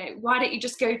down, you know, why don't you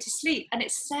just go to sleep? And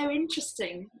it's so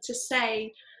interesting to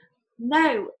say,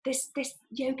 no, this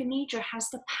yoga nidra has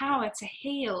the power to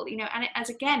heal, you know, and it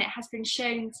has been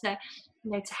shown to,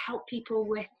 you know, to help people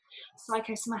with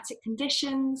psychosomatic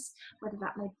conditions, whether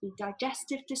that may be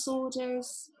digestive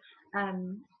disorders.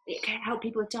 It can help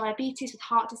people with diabetes, with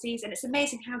heart disease. And it's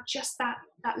amazing how just that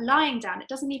lying down, it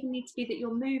doesn't even need to be that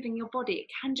you're moving your body. It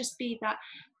can just be that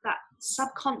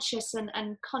subconscious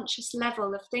and conscious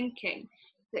level of thinking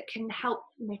that can help,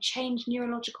 you know, change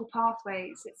neurological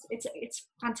pathways. It's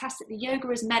fantastic. The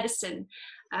yoga is medicine.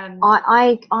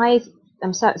 I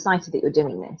am so excited that you're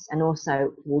doing this, and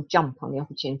also will jump on the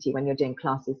opportunity when you're doing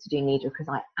classes to do nidra, because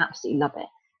I absolutely love it.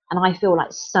 And I feel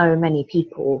like so many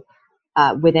people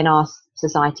within our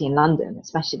society in London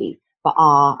especially, but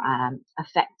are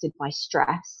affected by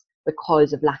stress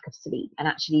because of lack of sleep. And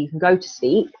actually you can go to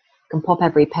sleep, you can pop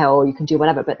every pill, you can do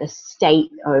whatever, but the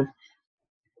state of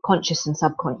conscious and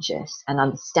subconscious, and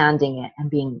understanding it and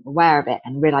being aware of it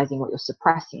and realizing what you're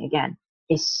suppressing again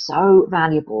is so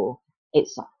valuable.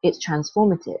 It's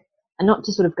transformative. And not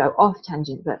to sort of go off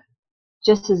tangent, but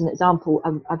just as an example,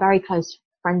 a very close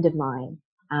friend of mine,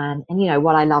 and you know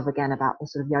what I love again about the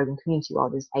sort of yoga and community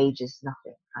world is age is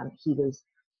nothing. He was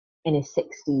in his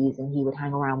 60s and he would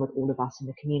hang around with all of us in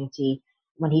the community.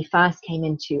 When he first came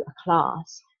into a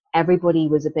class, everybody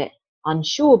was a bit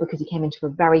unsure because he came into a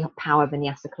very power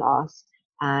vinyasa class,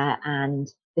 and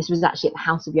this was actually at the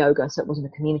House of Yoga, so it wasn't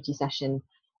a community session,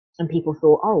 and people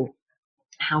thought, oh,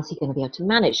 how's he going to be able to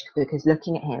manage? Because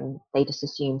looking at him, they just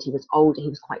assumed he was older, he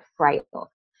was quite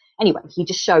frail. Anyway, he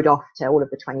just showed off to all of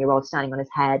the 20-year-olds standing on his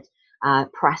head,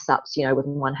 press ups, you know, with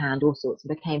one hand, all sorts,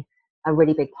 and became a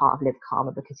really big part of Live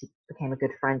Karma because he became a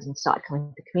good friend and started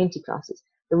coming to community classes.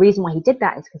 The reason why he did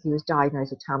that is because he was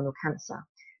diagnosed with terminal cancer,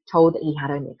 told that he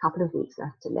had only a couple of weeks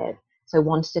left to live, so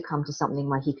wanted to come to something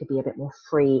where he could be a bit more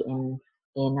free in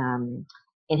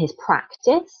his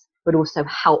practice, but also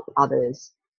help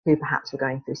others who perhaps were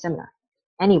going through similar.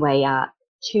 Anyway,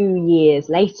 2 years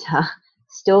later,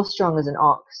 still strong as an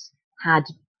ox, had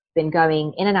been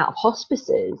going in and out of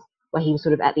hospices where he was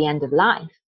sort of at the end of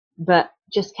life, but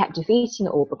just kept defeating it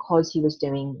all because he was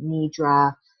doing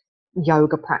nidra,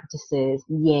 yoga practices,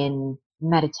 yin,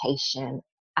 meditation,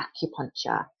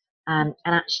 acupuncture. And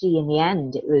actually in the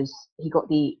end, he got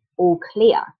the all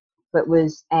clear, but it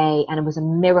was a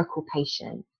miracle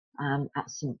patient at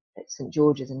St.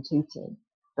 George's in Tooting.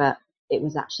 But it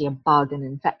was actually a bug, an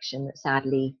infection that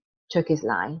sadly took his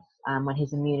life when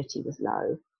his immunity was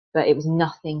low. But it was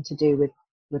nothing to do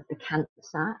with the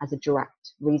cancer as a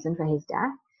direct reason for his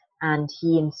death. And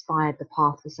he inspired the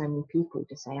path for so many people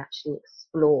to say, actually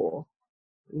explore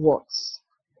what's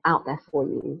out there for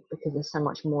you, because there's so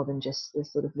much more than just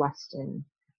this sort of Western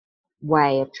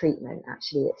way of treatment.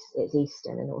 Actually, it's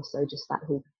Eastern, and also just that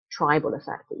whole tribal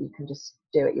effect that you can just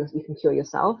do it, you can cure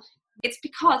yourself. It's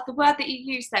because the word that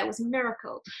you used there was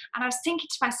miracle. And I was thinking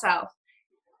to myself,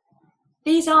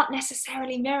 these aren't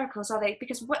necessarily miracles, are they?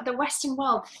 Because the Western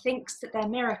world thinks that they're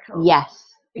miracles. Yes.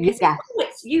 Because yes.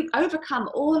 You've overcome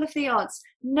all of the odds.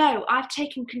 No, I've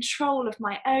taken control of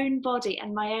my own body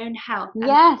and my own health. And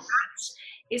yes.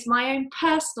 that is my own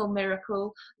personal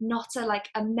miracle, not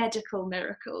a medical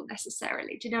miracle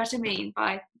necessarily. Do you know what I mean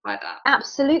by that?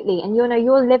 Absolutely. And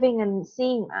you're living and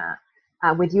seeing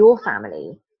that with your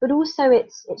family, but also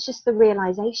it's just the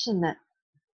realization that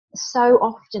so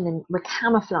often we're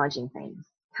camouflaging things,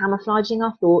 camouflaging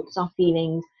our thoughts, our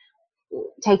feelings,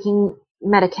 taking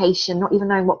medication, not even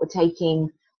knowing what we're taking,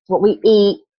 what we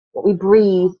eat, what we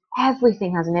breathe.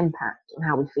 Everything has an impact on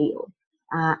how we feel.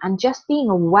 And just being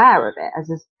aware of it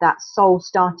as that soul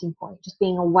starting point, just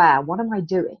being aware, what am I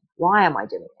doing? Why am I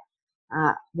doing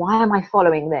it? Why am I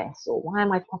following this? Or why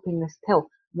am I popping this pill?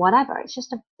 Whatever. It's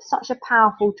just such a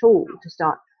powerful tool to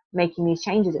start making these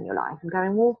changes in your life and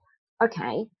going, well,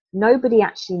 okay, nobody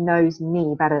actually knows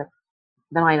me better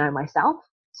than I know myself.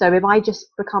 So if I just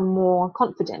become more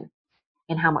confident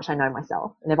in how much I know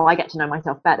myself, and if I get to know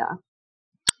myself better,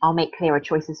 I'll make clearer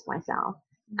choices for myself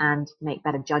and make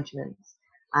better judgments.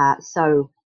 So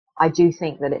I do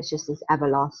think that it's just this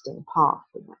everlasting path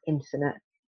of infinite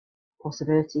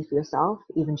possibility for yourself,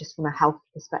 even just from a health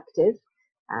perspective.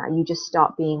 You just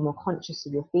start being more conscious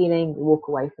of your feeling. You walk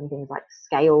away from things like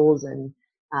scales and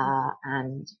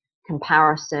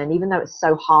comparison. Even though it's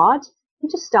so hard, you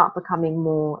just start becoming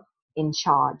more in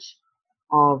charge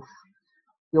of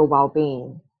your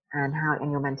well-being and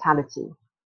your mentality.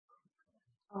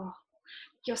 Oh,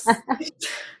 you're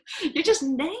just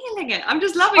nailing it. I'm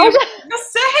just loving what you're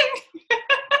saying.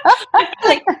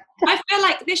 I feel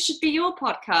like this should be your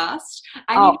podcast.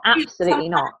 And absolutely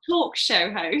not. Talk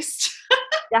show host.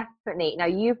 Definitely. No,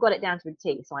 you've got it down to a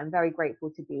T. So I'm very grateful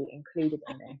to be included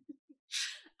in this.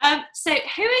 So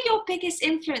who are your biggest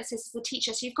influences as a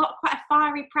teacher? So you've got quite a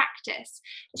fiery practice.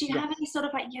 Do you have any sort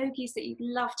of yogis that you'd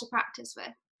love to practice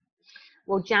with?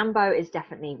 Well, Jambo is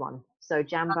definitely one. So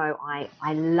Jambo, I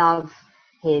love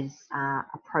his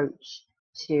approach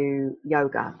to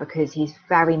yoga because he's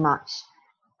very much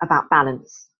about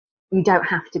balance. You don't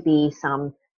have to be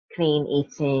some clean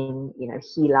eating,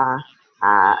 healer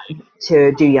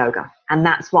to do yoga. And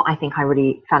that's what I think I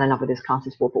really fell in love with his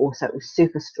classes for, but also it was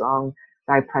super strong,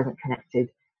 very present,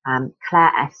 connected.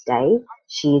 Claire Estee,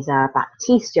 she's a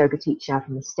Baptiste yoga teacher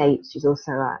from the States. She's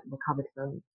also recovered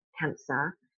from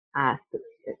cancer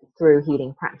through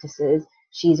healing practices.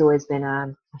 She's always been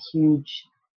a huge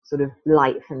sort of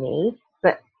light for me.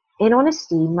 But in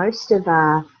honesty, most of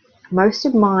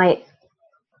my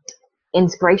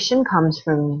inspiration comes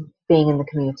from being in the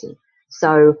community.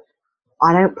 So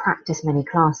I don't practice many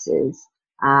classes.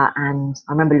 And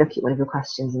I remember looking at one of your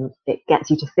questions, and it gets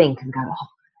you to think and go, oh,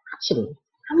 actually,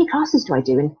 how many classes do I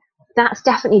do? And that's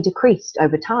definitely decreased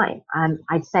over time.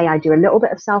 I'd say I do a little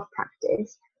bit of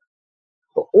self-practice,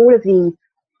 but all of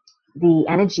the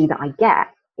energy that I get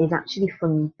is actually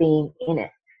from being in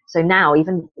it. So now,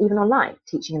 even online,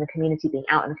 teaching in the community, being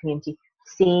out in the community,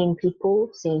 seeing people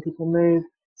move,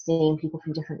 seeing people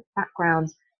from different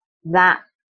backgrounds, that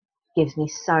gives me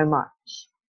so much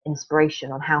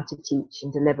inspiration on how to teach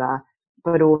and deliver.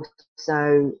 But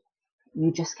also,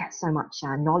 you just get so much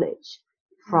knowledge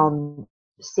from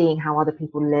seeing how other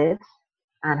people live,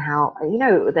 and how, you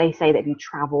know, they say that if you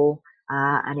travel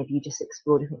and if you just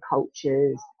explore different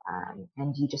cultures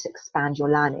and you just expand your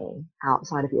learning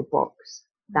outside of your box,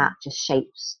 that just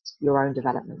shapes your own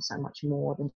development so much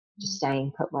more than just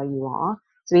staying put where you are.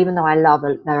 So even though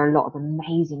there are a lot of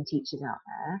amazing teachers out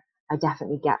there, I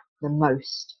definitely get the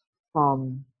most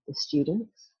from the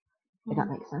students, if that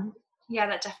makes sense. Yeah,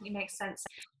 that definitely makes sense.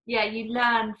 Yeah, you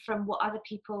learn from what other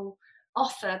people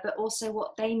offer, but also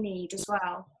what they need as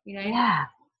well, you know. Yeah.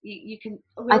 You can.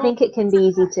 I think it can be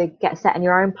easy to get set in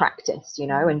your own practice, you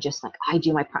know, and just like, I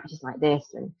do my practice like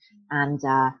this, and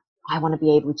I want to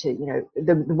be able to, you know,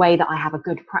 the way that I have a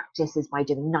good practice is by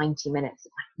doing 90 minutes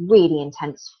of like really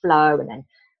intense flow and then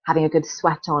having a good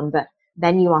sweat on. But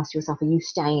then you ask yourself, are you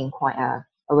staying in quite a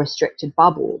restricted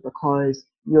bubble, because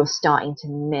you're starting to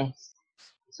miss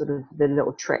sort of the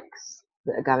little tricks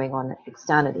that are going on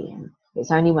externally? And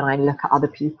it's only when I look at other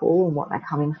people and what they're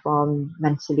coming from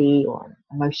mentally or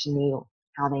emotionally or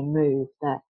how they move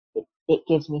that it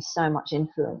gives me so much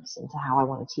influence into how I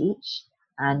want to teach.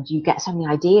 And you get so many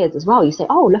ideas as well. You say,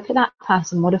 oh, look at that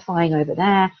person modifying over there.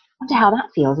 I wonder how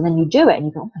that feels. And then you do it and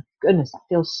you go, oh my goodness, that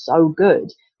feels so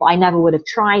good. But I never would have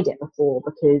tried it before,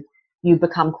 because you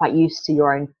become quite used to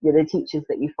the teachers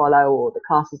that you follow or the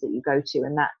classes that you go to.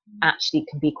 And that actually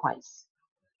can be quite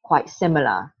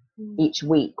similar each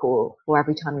week or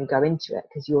every time you go into it,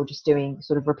 because you're just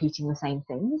sort of repeating the same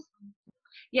things.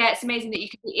 Yeah, it's amazing that you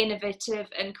can be innovative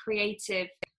and creative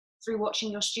through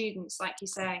watching your students, like you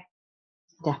say.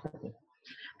 Definitely.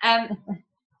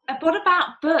 What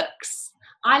about books?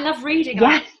 I love reading.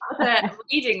 Yes. I have a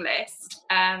reading list.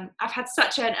 I've had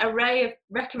such an array of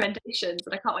recommendations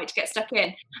and I can't wait to get stuck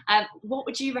in. What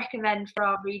would you recommend for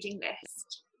our reading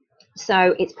list?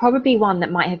 So it's probably one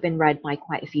that might have been read by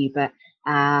quite a few, but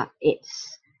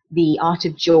it's The Art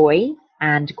of Joy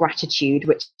and Gratitude,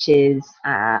 which is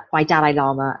by Dalai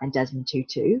Lama and Desmond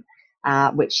Tutu,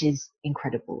 which is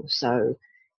incredible. So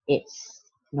it's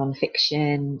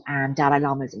non-fiction, and Dalai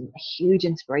Lama is a huge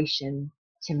inspiration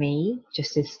to me,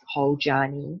 just his whole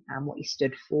journey and what he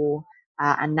stood for.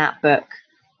 And that book,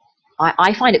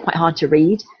 I find it quite hard to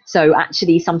read. So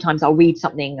actually sometimes I'll read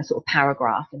something, a sort of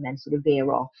paragraph, and then sort of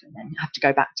veer off and then have to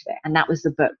go back to it. And that was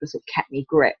the book that sort of kept me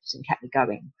gripped and kept me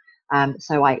going.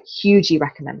 So I hugely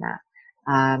recommend that.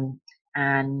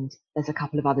 And there's a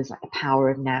couple of others like The Power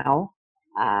of Now,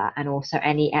 and also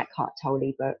any Eckhart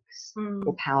Tolle books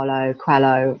or Paulo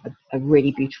Coelho are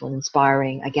really beautiful and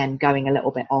inspiring. Again, going a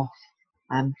little bit off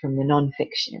from the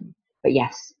non-fiction. But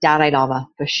yes, Dalai Lama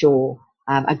for sure.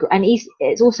 And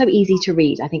it's also easy to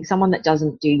read. I think someone that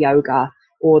doesn't do yoga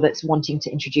or that's wanting to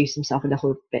introduce himself a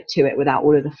little bit to it without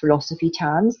all of the philosophy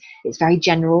terms, it's very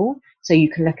general. So you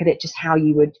can look at it just how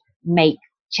you would make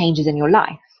changes in your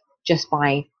life just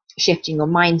by shifting your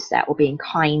mindset or being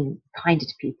kinder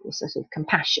to people. So sort of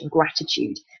compassion,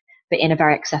 gratitude, but in a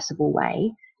very accessible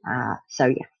way. So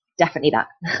yeah, definitely that.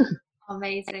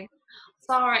 Amazing.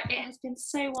 Sarah, it has been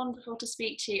so wonderful to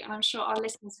speak to you, and I'm sure our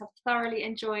listeners have thoroughly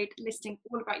enjoyed listening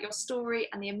all about your story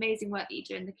and the amazing work that you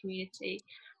do in the community.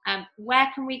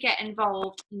 Where can we get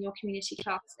involved in your community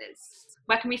classes?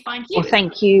 Where can we find you? Well,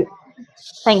 thank you.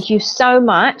 Thank you so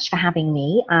much for having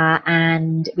me.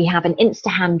 And we have an Insta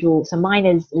handle. So mine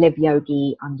is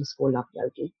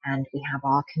livyogi_loveyogi. And we have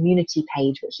our community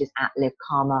page, which is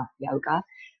 @livekarma_yoga.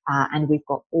 And we've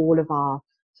got all of our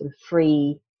sort of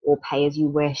free or pay as you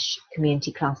wish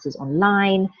community classes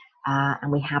online.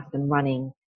 And we have them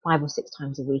running 5 or 6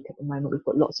 times a week at the moment. We've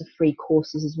got lots of free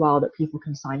courses as well that people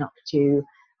can sign up to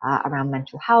around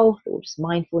mental health or just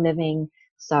mindful living.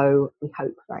 So we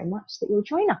hope very much that you'll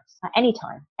join us at any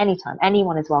time.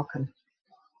 Anyone is welcome.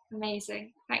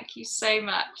 Amazing. Thank you so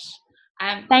much.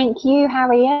 Thank you,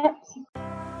 Harriet.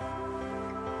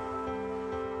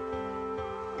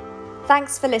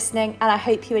 Thanks for listening, and I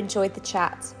hope you enjoyed the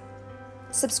chat.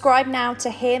 Subscribe now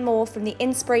to hear more from the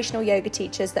inspirational yoga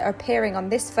teachers that are appearing on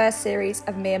this first series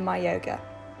of Me and My Yoga.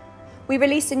 We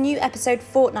release a new episode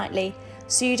fortnightly,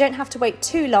 so you don't have to wait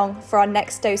too long for our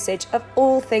next dosage of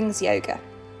all things yoga.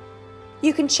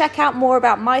 You can check out more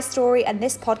about my story and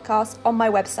this podcast on my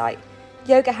website,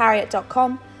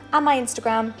 yogaharriet.com, and my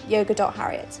Instagram,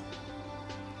 yoga.harriet.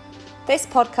 This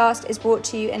podcast is brought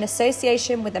to you in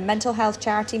association with the mental health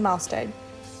charity Milestone.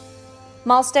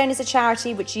 Milestone is a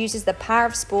charity which uses the power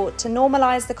of sport to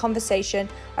normalise the conversation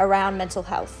around mental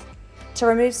health, to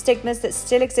remove stigmas that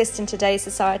still exist in today's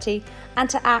society, and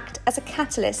to act as a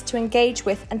catalyst to engage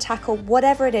with and tackle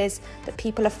whatever it is that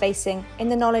people are facing in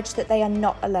the knowledge that they are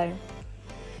not alone.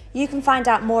 You can find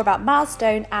out more about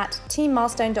Milestone at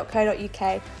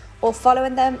teammilestone.co.uk or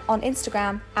following them on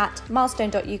Instagram at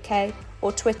milestone.uk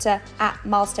or Twitter at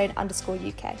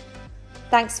milestone_UK.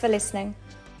 Thanks for listening.